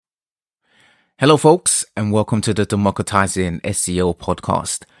Hello, folks, and welcome to the Democratizing SEO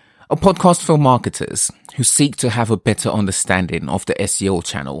podcast, a podcast for marketers who seek to have a better understanding of the SEO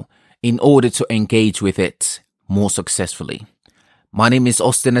channel in order to engage with it more successfully. My name is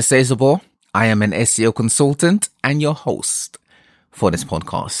Austin Acezabo. I am an SEO consultant and your host for this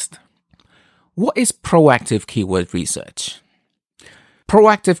podcast. What is proactive keyword research?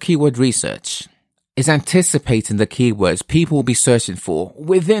 Proactive keyword research is anticipating the keywords people will be searching for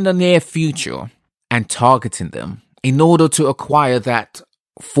within the near future and targeting them in order to acquire that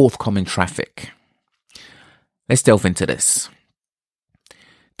forthcoming traffic. Let's delve into this.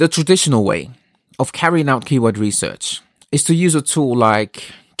 The traditional way of carrying out keyword research is to use a tool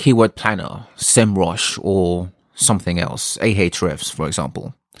like Keyword Planner, SEMrush, or something else, Ahrefs, for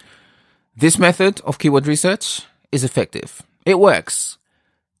example. This method of keyword research is effective. It works.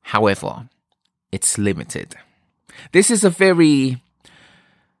 However, it's limited. This is a very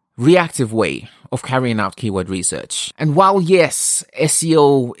reactive way of carrying out keyword research. And while yes,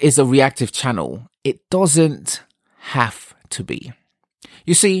 SEO is a reactive channel, it doesn't have to be.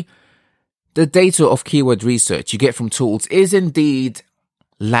 You see, the data of keyword research you get from tools is indeed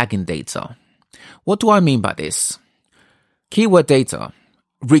lagging data. What do I mean by this? Keyword data,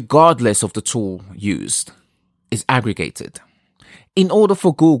 regardless of the tool used, is aggregated. In order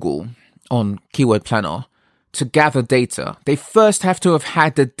for Google on Keyword Planner to gather data, they first have to have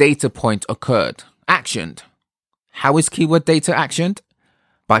had the data point occurred, actioned. How is keyword data actioned?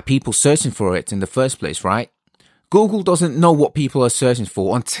 By people searching for it in the first place, right? Google doesn't know what people are searching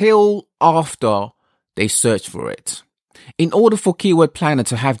for until after they search for it. In order for Keyword Planner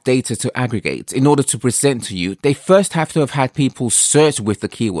to have data to aggregate, in order to present to you, they first have to have had people search with the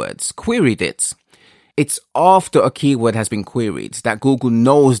keywords, queried it. It's after a keyword has been queried that Google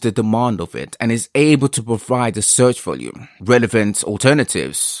knows the demand of it and is able to provide a search volume, relevant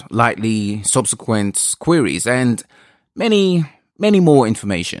alternatives, likely subsequent queries, and many more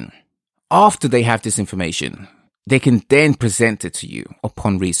information. After they have this information, they can then present it to you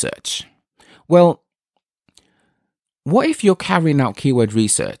upon research. Well, what if you're carrying out keyword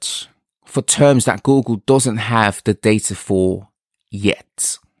research for terms that Google doesn't have the data for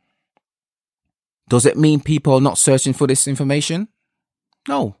yet? Does it mean people are not searching for this information?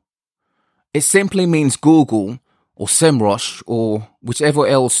 No. It simply means Google or SEMrush or whichever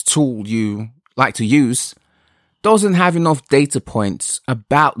else tool you like to use doesn't have enough data points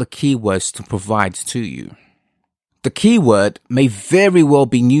about the keywords to provide to you. The keyword may very well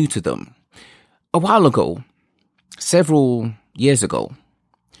be new to them. A while ago, several years ago,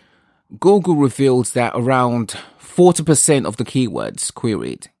 Google revealed that around 40% of the keywords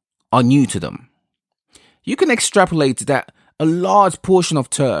queried are new to them. You can extrapolate that a large portion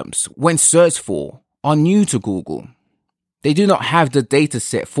of terms, when searched for, are new to Google. They do not have the data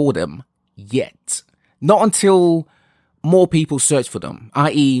set for them yet. Not until more people search for them,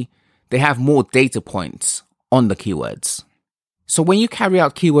 i.e., they have more data points on the keywords. So when you carry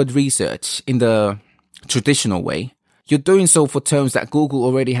out keyword research in the traditional way, you're doing so for terms that Google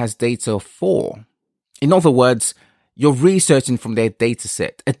already has data for. In other words, you're researching from their data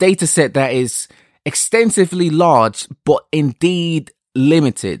set, a data set that is extensively large, but indeed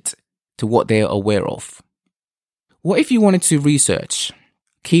limited to what they are aware of. What if you wanted to research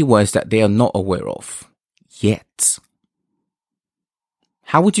keywords that they are not aware of yet?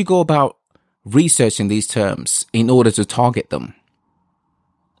 How would you go about researching these terms in order to target them?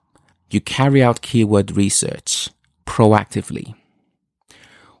 You carry out keyword research proactively.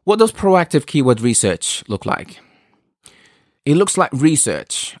 What does proactive keyword research look like? It looks like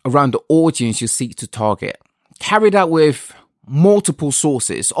research around the audience you seek to target, carried out with multiple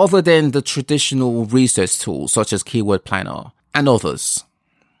sources other than the traditional research tools such as Keyword Planner and others.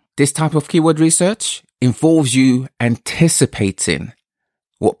 This type of keyword research involves you anticipating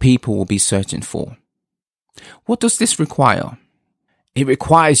what people will be searching for. What does this require? It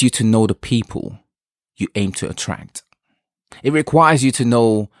requires you to know the people you aim to attract. It requires you to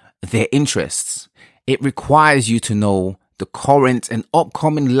know their interests. It requires you to know the current and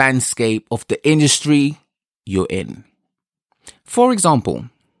upcoming landscape of the industry you're in. For example,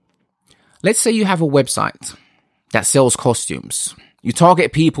 let's say you have a website that sells costumes. You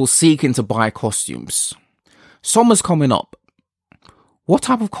target people seeking to buy costumes. Summer's coming up. What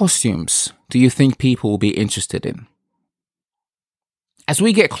type of costumes do you think people will be interested in? As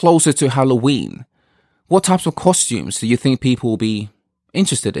we get closer to Halloween, what types of costumes do you think people will be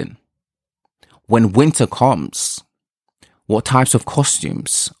interested in? When winter comes, what types of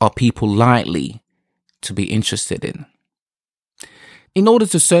costumes are people likely to be interested in? In order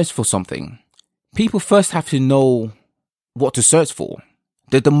to search for something, people first have to know what to search for.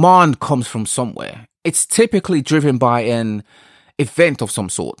 The demand comes from somewhere. It's typically driven by an event of some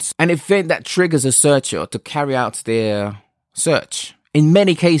sort, an event that triggers a searcher to carry out their search. In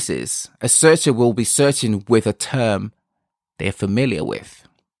many cases, a searcher will be searching with a term they're familiar with.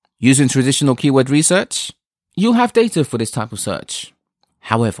 Using traditional keyword research, you'll have data for this type of search.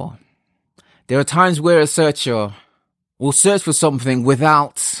 However, there are times where a searcher will search for something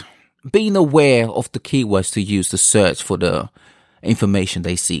without being aware of the keywords to use to search for the information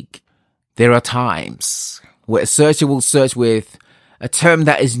they seek. There are times where a searcher will search with a term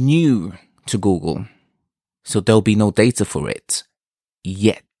that is new to Google, so there'll be no data for it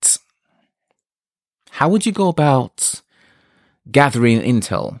yet. How would you go about gathering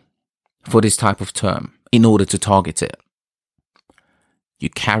intel for this type of term in order to target it? You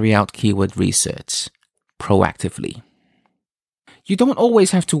carry out keyword research proactively. You don't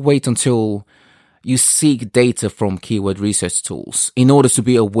always have to wait until you seek data from keyword research tools in order to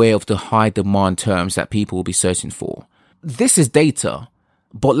be aware of the high demand terms that people will be searching for. This is data,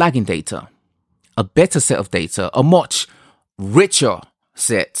 but lagging data. A better set of data, a much richer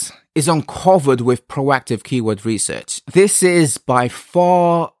set, is uncovered with proactive keyword research. This is by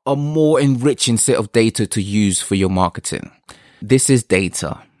far a more enriching set of data to use for your marketing. This is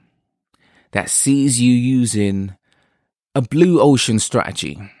data that sees you using a blue ocean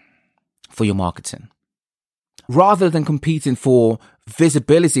strategy for your marketing. Rather than competing for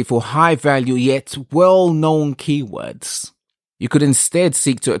visibility for high value yet well-known keywords, you could instead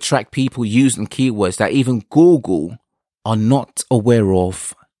seek to attract people using keywords that even Google are not aware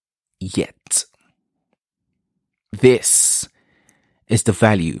of yet. This is the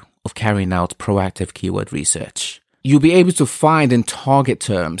value of carrying out proactive keyword research. You'll be able to find and target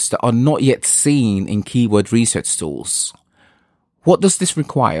terms that are not yet seen in keyword research tools. What does this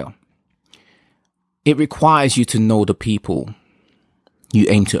require? It requires you to know the people you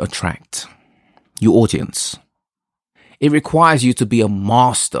aim to attract, your audience. It requires you to be a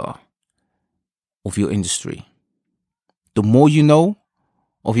master of your industry. The more you know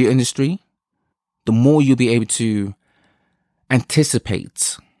of your industry, the more you'll be able to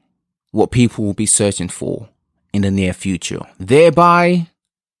anticipate what people will be searching for in the near future, thereby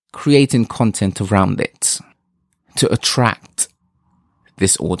creating content around it to attract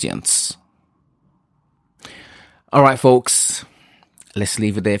this audience. All right, folks, let's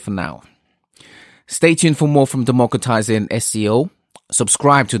leave it there for now. Stay tuned for more from Democratizing SEO.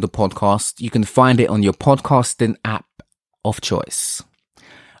 Subscribe to the podcast. You can find it on your podcasting app of choice.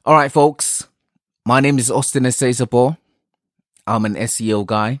 All right, folks, my name is Austin Esezabo. I'm an SEO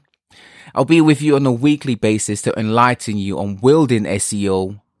guy. I'll be with you on a weekly basis to enlighten you on wielding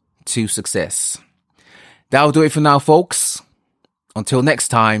SEO to success. That'll do it for now, folks. Until next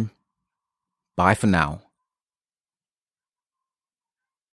time, bye for now.